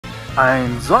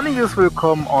Ein sonniges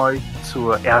Willkommen euch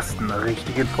zur ersten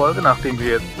richtigen Folge, nachdem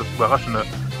wir jetzt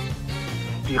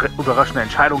die überraschende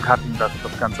Entscheidung hatten, dass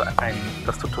das Ganze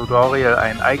das Tutorial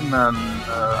eine eigene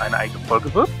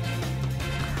Folge wird.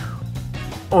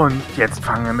 Und jetzt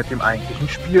fangen wir mit dem eigentlichen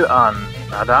Spiel an.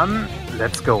 Na dann,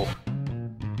 let's go.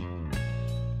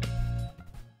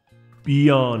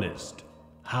 Be honest.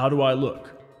 How do I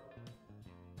look?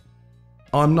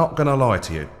 I'm not gonna lie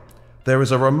to you. There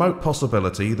is a remote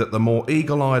possibility that the more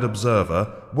eagle-eyed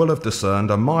observer will have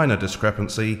discerned a minor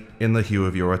discrepancy in the hue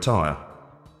of your attire.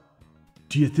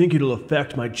 Do you think it'll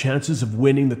affect my chances of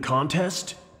winning the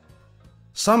contest?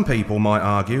 Some people might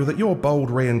argue that your bold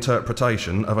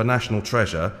reinterpretation of a national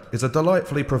treasure is a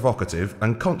delightfully provocative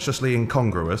and consciously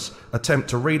incongruous attempt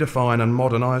to redefine and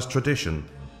modernise tradition.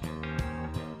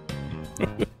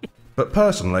 But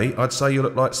personally, I'd say you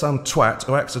look like some twat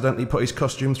who accidentally put his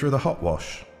costume through the hot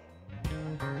wash.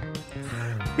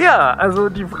 Ja, also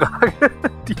die Frage,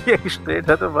 die er gestellt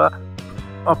hatte, war,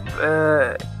 ob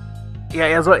er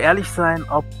soll ehrlich sein,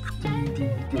 ob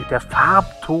der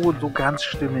Farbton so ganz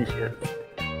stimmig ist.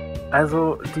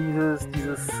 Also dieser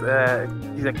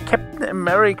Captain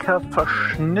America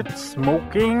Verschnitt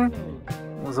Smoking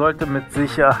sollte mit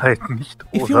Sicherheit nicht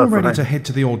rosa sein. If you're ready to head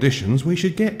to the auditions, we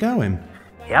should get going.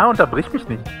 Ja, unterbrich mich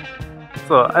nicht.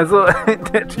 So, also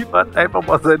der Typ hat einfach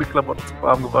mal seine Klamotten zu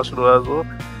warm gewaschen oder so.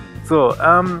 So,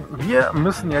 wir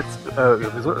müssen jetzt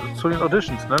zu den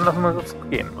Auditions, ne? Lassen wir uns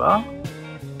gehen, wa?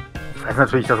 Ich weiß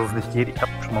natürlich, dass es nicht geht. Ich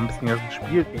habe schon mal ein bisschen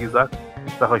gespielt, wie gesagt.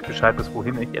 Ich sage euch Bescheid, bis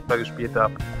wohin ich etwa gespielt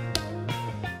habe.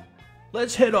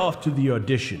 Let's head off to the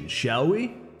audition, shall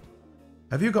we?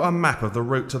 Have you got a map of the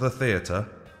route to the theatre?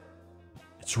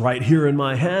 It's right here in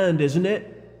my hand, isn't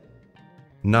it?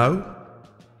 No?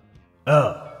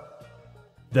 Oh.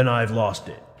 Then I've lost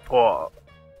it. Oh.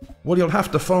 Well, you'll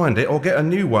have to find it or get a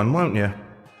new one, won't you?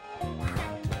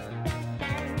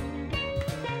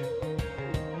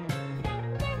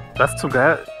 Das zu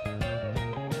geil.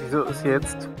 Wieso ist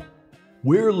jetzt?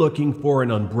 We're looking for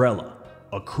an umbrella,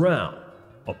 a crown,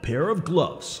 a pair of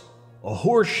gloves, a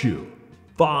horseshoe,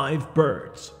 5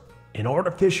 birds, an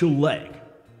artificial leg,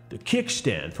 the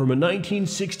kickstand from a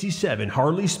 1967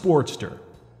 Harley Sportster.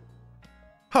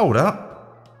 Hold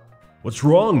up. What's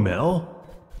wrong, Mel?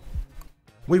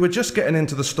 We were just getting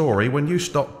into the story when you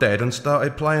stopped dead and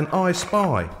started playing I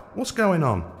Spy. What's going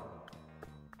on?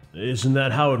 Isn't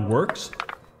that how it works?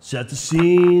 Set the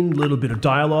scene, little bit of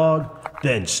dialogue,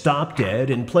 then stop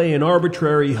dead and play an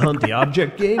arbitrary hunt the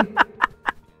object game?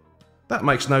 That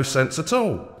makes no sense at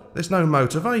all. There's no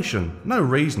motivation, no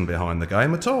reason behind the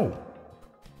game at all.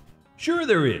 Sure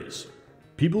there is.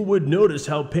 People would notice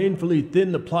how painfully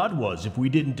thin the plot was if we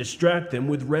didn't distract them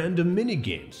with random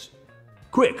minigames.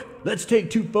 Quick, let's take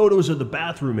 2 photos of the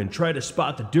bathroom and try to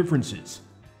spot the differences.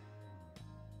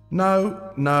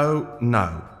 No.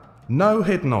 No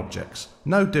hidden objects,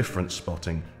 no difference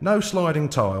spotting, no sliding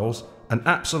tiles, and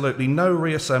absolutely no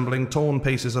reassembling torn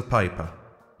pieces of paper.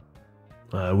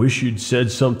 I wish you'd said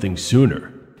something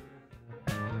sooner.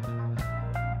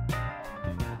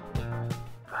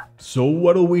 So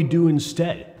what'll we do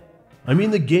instead? I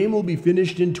mean, the game will be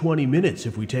finished in 20 minutes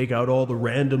if we take out all the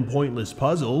random pointless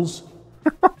puzzles.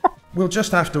 We'll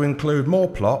just have to include more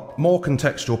plot, more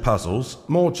contextual puzzles,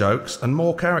 more jokes, and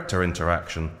more character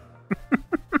interaction.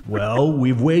 Well,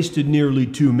 we've wasted nearly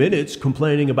 2 minutes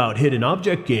complaining about hidden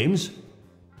object games.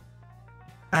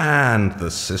 And the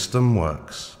system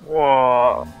works.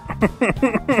 Wow.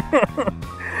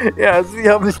 Ja, sie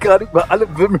haben sich gerade über alle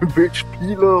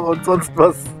Wimmelbildspiele und sonst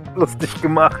was lustig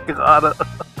gemacht gerade.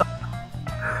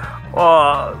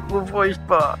 Oh, so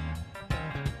furchtbar.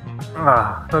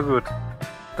 Ah, na gut.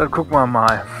 Dann gucken wir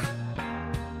mal.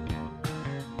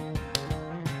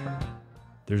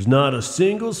 There's not a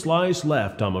single slice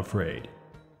left, I'm afraid.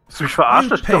 Hast du mich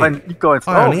verarscht? Das liegt doch eins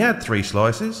I only drauf. had 3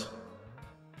 slices.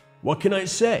 What can I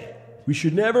say? We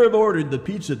should never have ordered the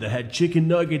pizza that had chicken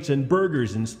nuggets and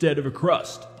burgers instead of a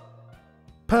crust.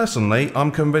 Personally,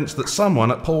 I'm convinced that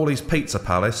someone at Paulie's Pizza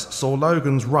Palace saw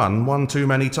Logan's Run one too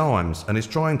many times and is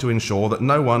trying to ensure that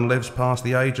no one lives past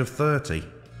the age of 30.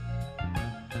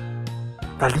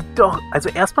 Da liegt doch, also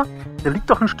erstmal, da liegt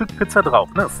doch ein Stück Pizza drauf,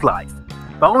 ne? Slice.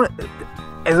 Warum,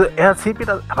 also er erzählt mir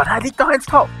das, aber da liegt doch eins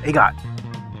drauf. Egal.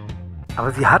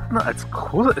 Aber sie hatten als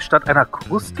Kruste, statt einer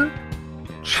Kruste,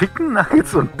 Chicken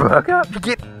Nuggets und Burger? Wie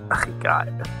geht, ach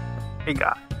egal.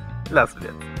 Egal. Lassen wir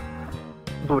es.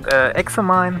 Gut,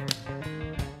 Examine.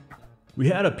 We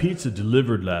had a pizza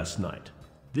delivered last night.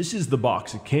 This is the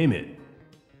box it came in.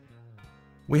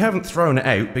 We haven't thrown it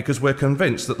out because we're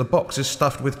convinced that the box is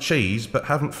stuffed with cheese but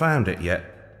haven't found it yet.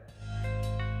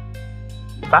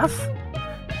 Was?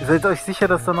 Ihr seid euch sicher,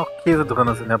 dass da noch Käse drin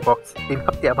ist in der Box? Den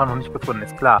habt ihr aber noch nicht gefunden,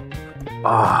 ist klar.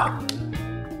 Oh.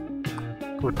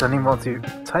 Gut, dann nehmen wir uns die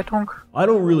Zeitung. I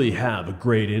don't really have a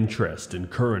great interest in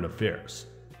current affairs.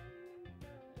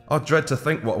 I dread to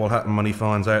think what will happen when he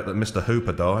finds out that Mr.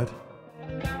 Hooper died.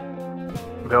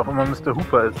 Wer auch immer Mr.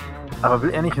 Hooper ist. Aber will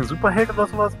er nicht ein Superheld oder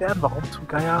sowas werden? Warum zum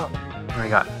Geier? Na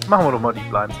egal, machen wir doch mal die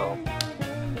Blinds auf.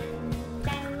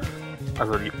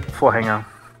 Also die Vorhänge.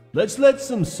 Let's let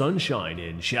some sunshine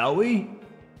in, shall we?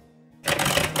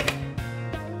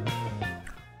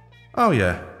 Oh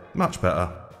yeah, much better.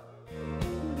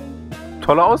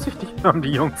 Tolle Aussicht, die haben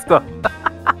die Jungs da.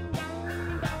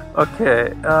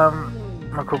 Okay,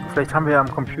 mal gucken, vielleicht haben wir ja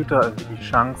am Computer irgendwie die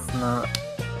Chance,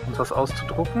 uns was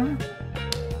auszudrucken.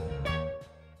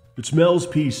 It's Mel's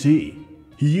PC.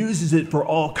 He uses it for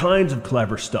all kinds of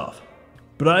clever stuff.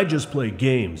 But I just play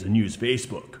games and use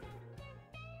Facebook.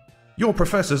 Your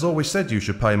professors always said you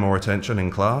should pay more attention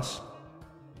in class.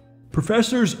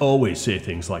 Professors always say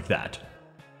things like that.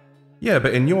 Yeah,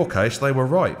 but in your case they were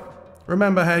right.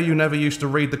 Remember how you never used to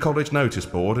read the college notice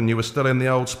board and you were still in the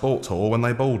old sports hall when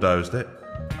they bulldozed it?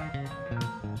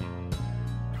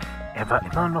 Er war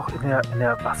immer noch in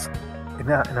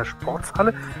der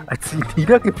Sportshalle, als sie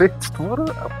niedergewälzt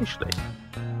wurde? Auch nicht schlecht.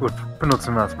 Gut,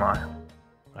 benutzen wir das mal.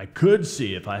 I could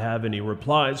see if I have any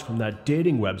replies from that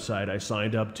dating website I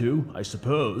signed up to, I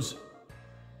suppose.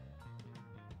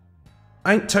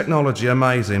 Ain't technology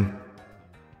amazing?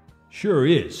 Sure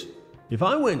is. If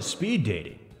I went speed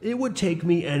dating, it would take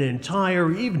me an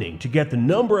entire evening to get the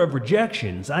number of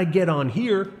rejections I get on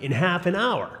here in half an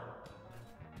hour.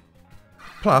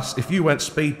 Plus, if you went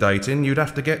speed dating, you'd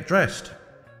have to get dressed.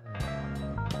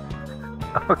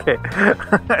 Okay,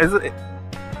 also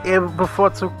er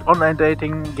bevorzugt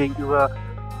Online-Dating gegenüber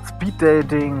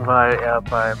Speed-Dating, weil er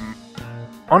beim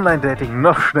Online-Dating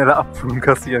noch schneller Abfuhren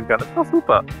kassieren kann. Das ist doch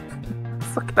super. Das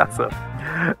ist doch klasse.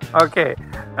 Okay,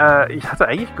 ich hatte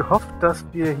eigentlich gehofft, dass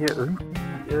wir hier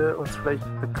irgendwie uns vielleicht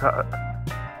eine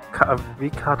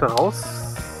KW-Karte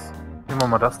raus... Nehmen wir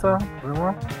mal das da.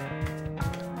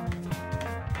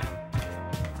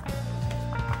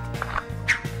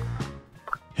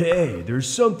 Hey, there's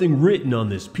something written on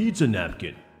this pizza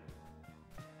napkin.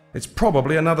 It's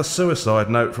probably another suicide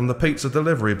note from the pizza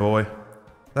delivery boy.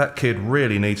 That kid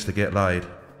really needs to get laid.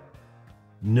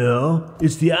 No,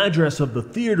 it's the address of the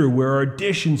theater where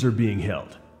auditions are being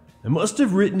held. I must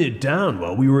have written it down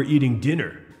while we were eating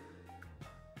dinner.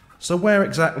 So where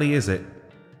exactly is it?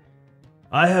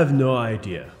 I have no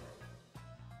idea.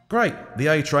 Great, the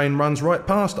A train runs right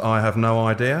past I have no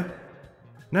idea.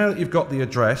 Now that you've got the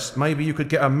address, maybe you could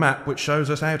get a map which shows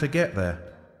us how to get there.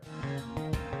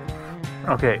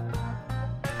 Okay,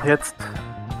 jetzt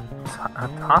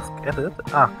Task Edit.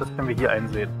 Ah, das können wir hier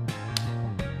einsehen.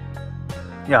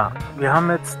 Ja, wir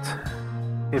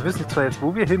wissen zwar jetzt,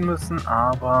 wo wir hin müssen,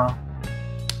 aber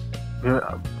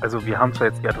wir haben zwar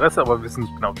jetzt die Adresse, aber wir wissen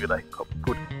nicht genau, wie wir da hinkommen.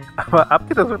 Gut, aber habt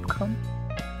ihr das mitbekommen?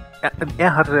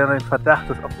 Er hatte ja den Verdacht,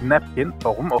 dass auf dem Napkin,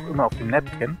 warum auch immer auf dem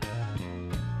Napkin,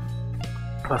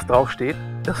 was draufsteht,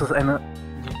 das ist eine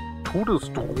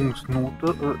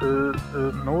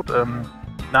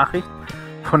Nachricht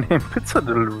von dem Pizza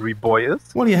Delivery Boy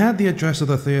ist. Well, you had the address of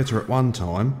the theatre at one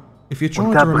time. If you're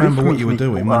trying to remember what you were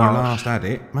doing when you last had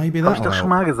it, maybe that'll help. Hab ich doch schon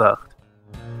mal gesagt.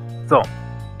 So,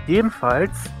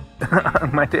 jedenfalls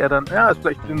meinte er dann, ja, ist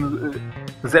vielleicht eine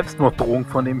Selbstmorddrohung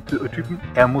von dem Typen.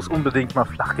 Er muss unbedingt mal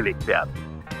flachgelegt werden.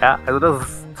 Ja, also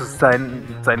das ist sein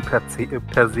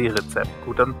Per-se-Rezept.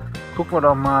 Gut, dann gucken wir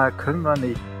doch mal, können wir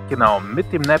nicht. Genau,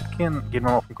 mit dem Napkin gehen wir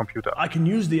mal auf den Computer. I can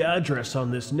use the address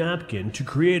on this napkin to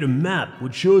create a map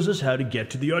which shows us how to get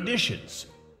to the auditions.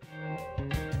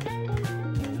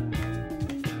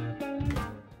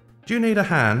 Do you need a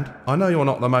hand? I know you're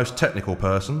not the most technical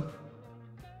person.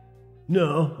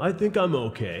 No, I think I'm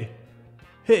okay.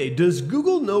 Hey, does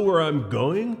Google know where I'm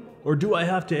going? Or do I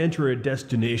have to enter a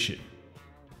destination?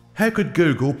 How could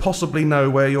Google possibly know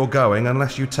where you're going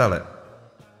unless you tell it?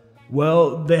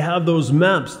 Well, they have those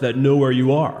maps that know where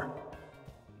you are.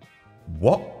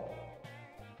 What?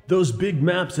 Those big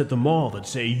maps at the mall that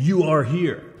say you are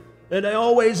here. And I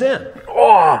always am.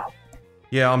 Oh!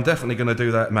 Yeah, I'm definitely going to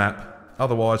do that map.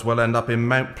 Otherwise, we'll end up in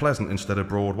Mount Pleasant instead of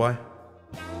Broadway.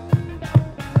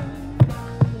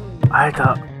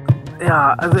 Alter,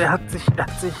 ja, also er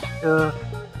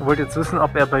wollte jetzt wissen,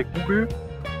 ob er bei Google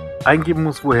eingeben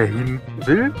muss, wo er hin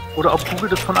will, oder ob Google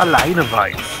das von alleine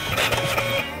weiß.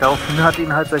 Daraufhin hat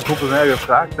ihn halt sein Kumpel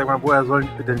gefragt, sag mal, woher soll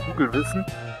denn Google wissen,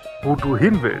 wo du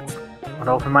hin willst? Und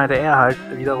daraufhin meinte er halt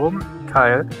wiederum,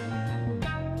 Kyle,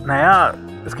 naja,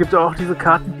 es gibt ja auch diese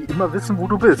Karten, die immer wissen, wo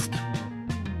du bist.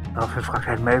 Daraufhin fragt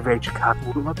halt Mel, welche Karte,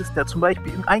 wo du immer bist. Ja, zum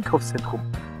Beispiel im Einkaufszentrum.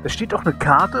 Da steht doch eine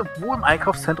Karte, wo im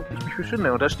Einkaufszentrum ich mich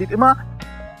befinde. Und da steht immer,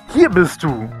 hier bist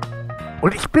du.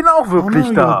 Und ich bin auch wirklich I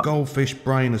know da. your goldfish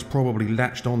brain has probably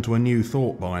latched onto a new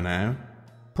thought by now.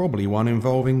 Probably one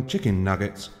involving chicken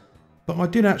nuggets. But I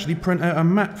did actually print out a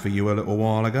map for you a little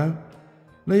while ago.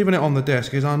 Leaving it on the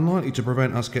desk is unlikely to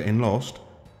prevent us getting lost,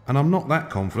 and I'm not that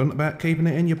confident about keeping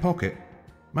it in your pocket.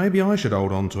 Maybe I should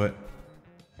hold on to it.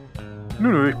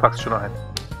 Nö, ich pack's schon ein.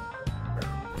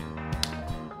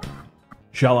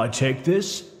 Shall I take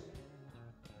this?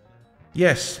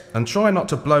 Yes, and try not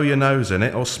to blow your nose in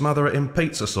it or smother it in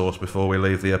pizza sauce before we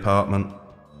leave the apartment.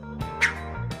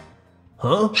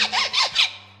 Huh?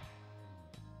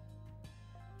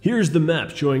 Here's the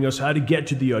map showing us how to get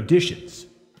to the auditions.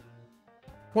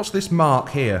 What's this mark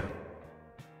here?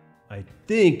 I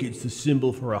think it's the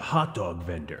symbol for a hot dog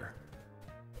vendor.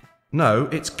 No,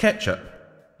 it's ketchup.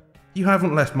 You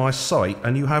haven't left my sight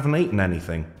and you haven't eaten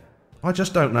anything. I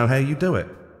just don't know how you do it.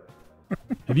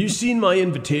 Have you seen my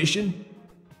invitation?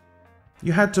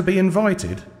 You had to be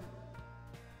invited?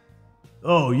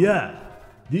 Oh yeah,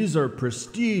 these are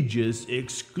prestigious,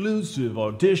 exclusive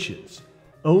auditions.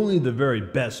 Only the very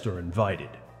best are invited.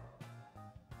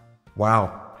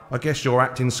 Wow, I guess your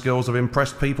acting skills have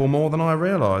impressed people more than I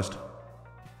realised.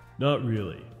 Not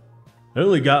really. I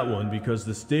only got one because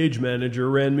the stage manager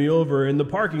ran me over in the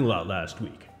parking lot last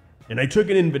week, and I took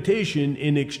an invitation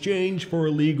in exchange for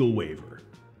a legal waiver.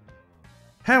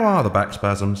 How are the back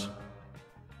spasms?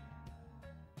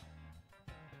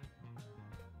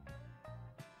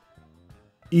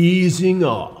 Easing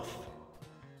off.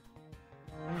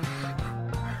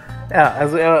 Ja,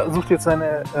 also er sucht jetzt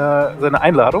seine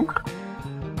Einladung.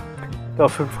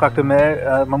 Daraufhin fragte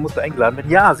Mel, man musste eingeladen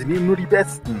werden. Ja, sie nehmen nur die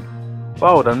Besten.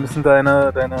 Wow, dann müssen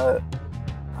deine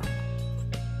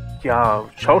ja,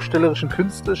 schauspielerischen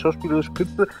Künste,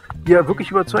 die ja wirklich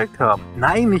überzeugt haben.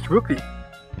 Nein, nicht wirklich.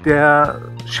 Der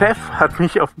Chef hat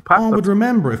mich auf dem I Parkplatz... would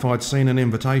remember if I'd seen an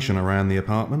invitation around the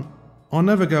apartment. I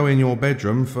never go in your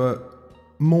bedroom for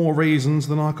more reasons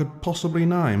than I could possibly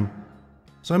name.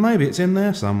 So maybe it's in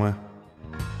there somewhere.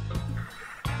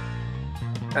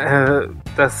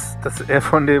 Dass er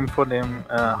von dem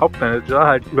Hauptmanager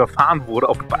halt überfahren wurde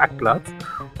auf dem Parkplatz.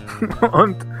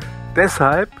 Und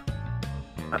deshalb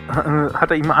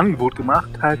hat er ihm ein Angebot gemacht,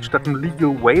 halt statt einem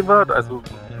Legal Waiver, also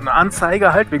eine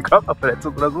Anzeige halt wegen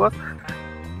Körperverletzung oder sowas,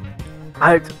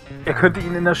 halt, er könnte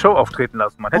ihn in der Show auftreten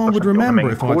lassen. Man hätte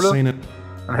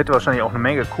wahrscheinlich auch eine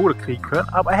Menge Kohle kriegen können,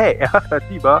 aber hey, er hat halt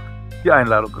lieber die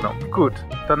Einladung genommen. Gut,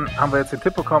 dann haben wir jetzt den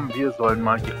Tipp bekommen, wir sollen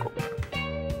mal hier gucken.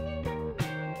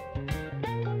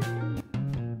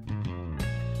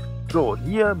 So,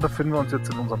 hier befinden wir uns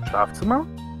jetzt in unserem Schlafzimmer.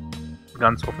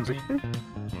 Ganz offensichtlich.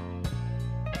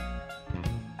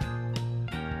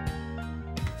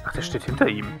 Ach, der steht hinter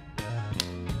ihm.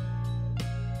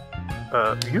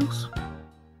 Hughes?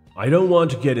 I don't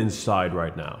want to get inside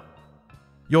right now.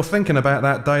 You're thinking about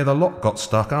that day the lock got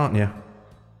stuck, aren't you?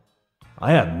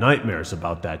 I have nightmares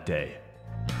about that day.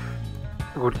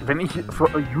 Gut, wenn ich für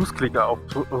Hughes klicke auf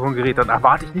so ein Gerät, dann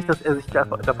erwarte ich nicht, dass er sich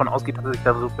davon ausgeht, dass er sich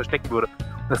da so verstecken würde.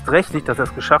 Und erst recht nicht, dass er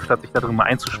es geschafft hat, sich da drin mal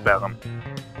einzusperren.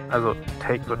 Also,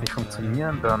 Take wird nicht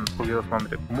funktionieren, dann probieren wir das mal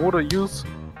mit der Kommode. Hughes.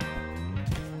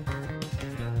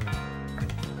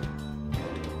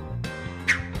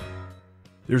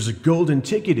 There's a golden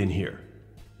ticket in here.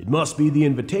 It must be the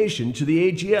invitation to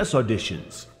the AGS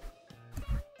auditions.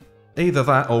 Either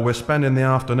that or we're spending the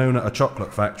afternoon at a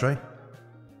chocolate factory.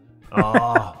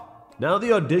 Now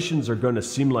the auditions are gonna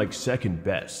seem like second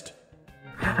best.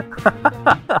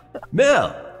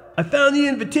 Mel, I found the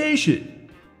invitation.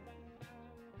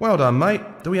 Well done, mate.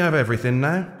 Do we have everything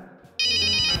now?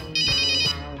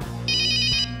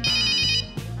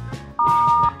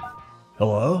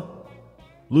 Hello?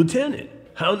 Lieutenant,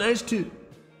 how nice to...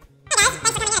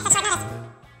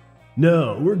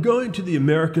 No, we're going to the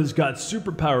America's Got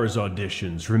Superpowers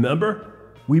auditions, remember?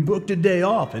 We booked a day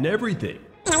off and everything.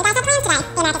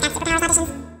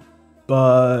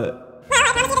 But...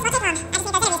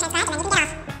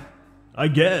 I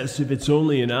guess if it's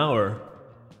only an hour.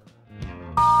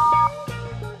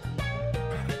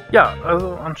 Ja,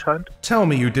 also anscheinend. Tell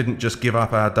me you didn't just give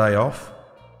up our day off.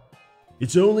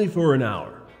 It's only for an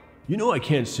hour. You know I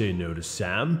can't say no to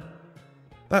Sam.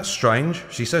 That's strange.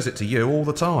 She says it to you all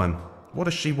the time. What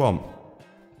does she want?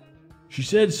 She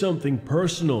said something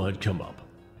personal had come up.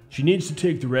 She needs to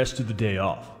take the rest of the day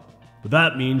off. But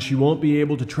that means she won't be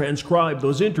able to transcribe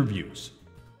those interviews.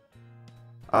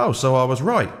 Oh, so I was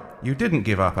right. You didn't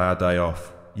give up our day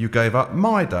off. You gave up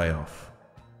my day off.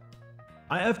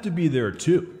 I have to be there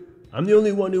too. I'm the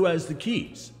only one who has the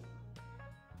keys.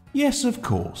 Yes, of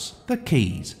course, the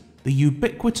keys, the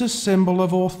ubiquitous symbol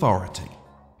of authority.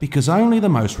 Because only the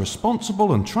most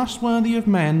responsible and trustworthy of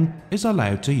men is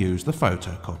allowed to use the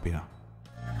photocopier.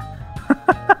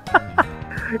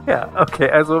 Ja, okay,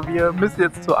 also wir müssen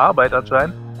jetzt zur Arbeit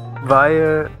anscheinend,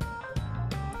 weil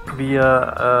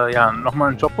wir ja nochmal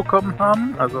einen Job bekommen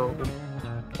haben. Also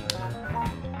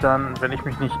dann, wenn ich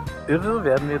mich nicht irre,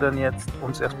 werden wir dann jetzt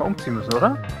uns erstmal umziehen müssen,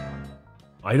 oder?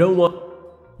 I don't want.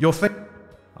 Your thing.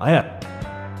 I have.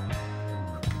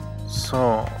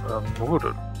 So, wo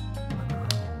denn?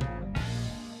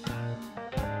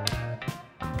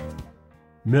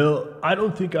 Mill, I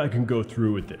don't think I can go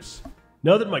through with this.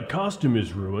 Now that my costume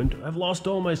is ruined, I've lost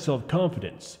all my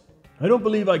self-confidence. I don't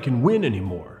believe I can win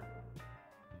anymore.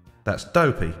 That's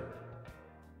dopey.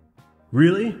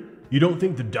 Really? You don't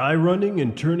think the die running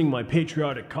and turning my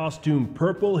patriotic costume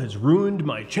purple has ruined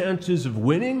my chances of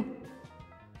winning?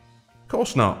 Of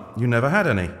course not. You never had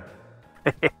any.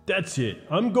 That's it.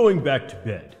 I'm going back to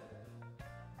bed.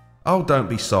 Oh, don't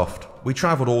be soft. We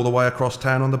travelled all the way across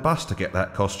town on the bus to get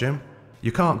that costume.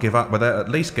 You can't give up without at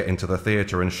least getting to the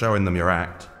theatre and showing them your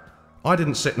act. I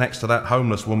didn't sit next to that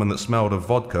homeless woman that smelled of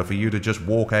vodka for you to just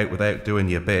walk out without doing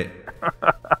your bit.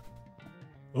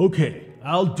 Okay,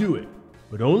 I'll do it.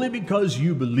 But only because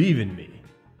you believe in me.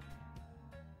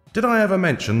 Did I ever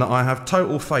mention that I have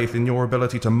total faith in your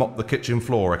ability to mop the kitchen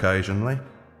floor occasionally?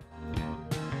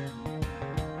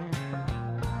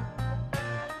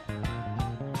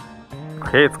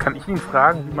 Okay, jetzt kann ich ihn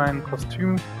fragen, wie mein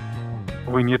Kostüm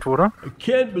ruiniert wurde. I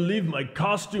can't believe my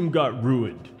costume got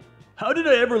ruined. How did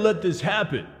I ever let this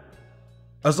happen?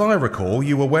 As I recall,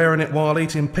 you were wearing it while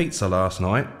eating pizza last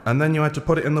night, and then you had to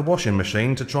put it in the washing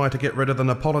machine to try to get rid of the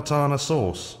Napolitana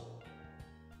sauce.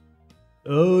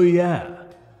 Oh yeah,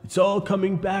 it's all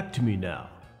coming back to me now.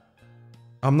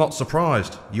 I'm not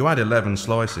surprised. You had 11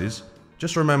 slices.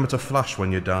 Just remember to flush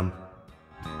when you're done.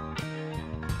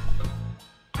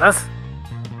 Was?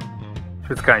 Ich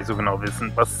will jetzt gar nicht so genau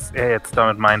wissen, was er jetzt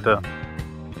damit meinte.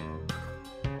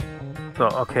 So,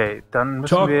 okay, dann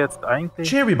müssen wir jetzt eigentlich...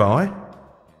 Cheery bye.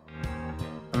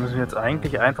 Dann müssen wir jetzt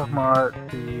eigentlich einfach mal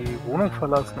die Wohnung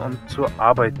verlassen und zur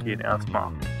Arbeit gehen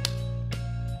erstmal.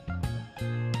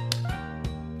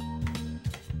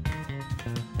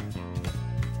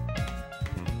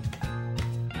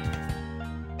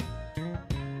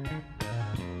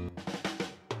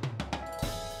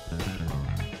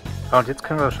 Ja, und jetzt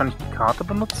können wir wahrscheinlich die Karte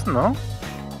benutzen, ne?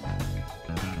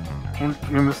 Und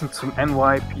wir müssen zum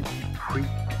NYPD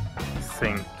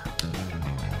Precinct.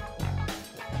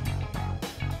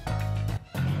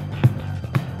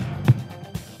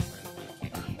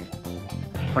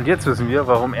 Und jetzt wissen wir,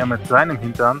 warum er mit seinem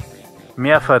Hintern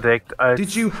mehr verdeckt als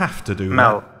Did you have to do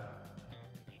Mel. that?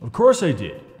 Of course I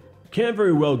did. Can't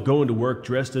very well go into work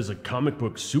dressed as a comic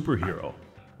book superhero.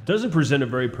 Doesn't present a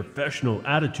very professional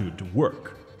attitude to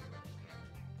work.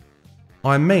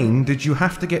 I mean, did you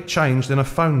have to get changed in a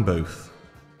phone booth?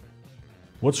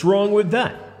 What's wrong with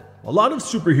that? A lot of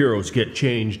superheroes get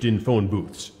changed in phone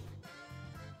booths.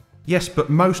 Yes, but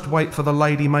most wait for the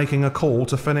lady making a call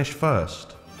to finish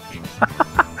first.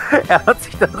 Er hat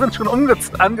sich darin schon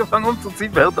angefangen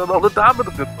umzuziehen, während da noch eine Dame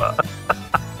drin war.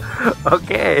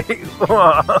 Okay.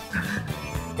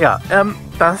 Ja,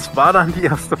 das war dann die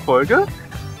erste Folge.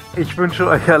 Ich wünsche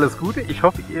euch alles Gute. Ich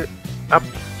hoffe, ihr habt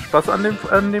Spaß an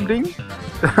dem Ding.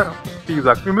 Wie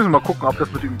gesagt, wir müssen mal gucken, ob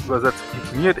das mit dem Übersetzen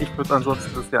funktioniert. Ich würde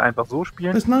ansonsten das ja einfach so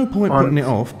spielen. There's no point putting it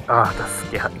off. Ach,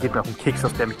 das geht mir auf den Keks,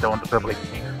 dass der mich da unterbringt.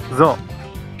 So.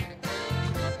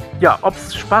 Ja, ob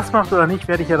es Spaß macht oder nicht,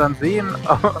 werde ich ja dann sehen,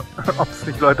 ob es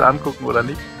sich Leute angucken oder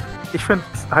nicht. Ich finde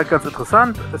es halt ganz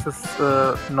interessant. Es ist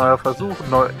ein neuer Versuch,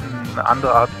 eine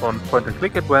andere Art von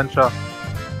Point-and-Click-Adventure.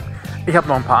 Ich habe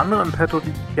noch ein paar andere im Petto, die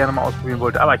ich gerne mal ausprobieren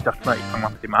wollte, aber ich dachte mal, ich fange mal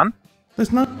mit dem an.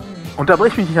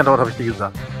 Unterbrich mich nicht andauernd, habe ich dir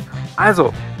gesagt.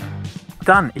 Also,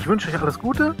 dann, ich wünsche euch alles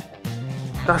Gute.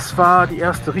 Das war die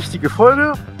erste richtige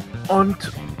Folge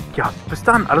und ja, bis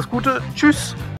dann, alles Gute, tschüss.